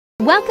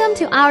Welcome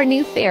to our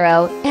new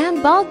Farrow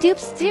and Ball Dupe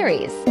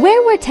series,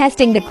 where we're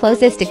testing the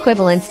closest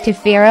equivalents to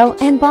Farrow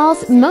and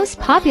Ball's most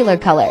popular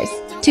colors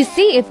to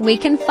see if we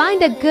can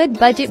find a good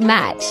budget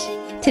match.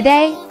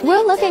 Today,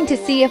 we're looking to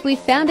see if we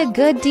found a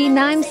good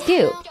Nimes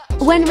dupe.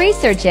 When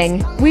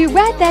researching, we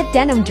read that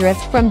Denim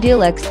Drift from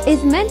Dulux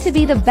is meant to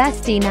be the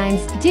best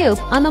Nimes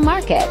dupe on the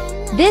market.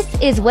 This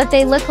is what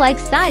they look like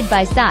side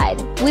by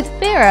side, with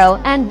Farrow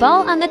and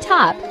Ball on the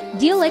top,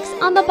 Dulux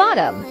on the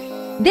bottom.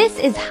 This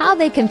is how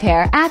they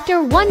compare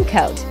after one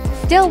coat,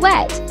 still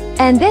wet.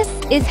 And this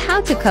is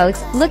how two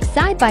coats look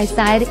side by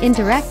side in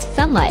direct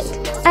sunlight.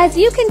 As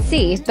you can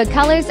see, the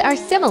colors are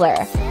similar,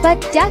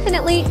 but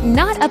definitely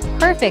not a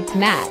perfect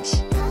match.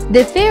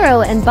 The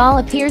Farrow and Ball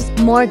appears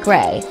more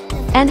gray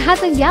and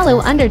has a yellow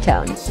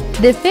undertone.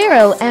 The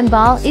Farrow and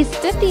Ball is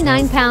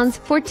 £59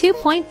 for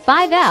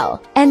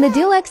 2.5L, and the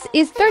Dulux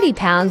is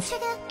 £30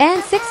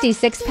 and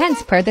 66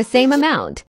 pence per the same amount.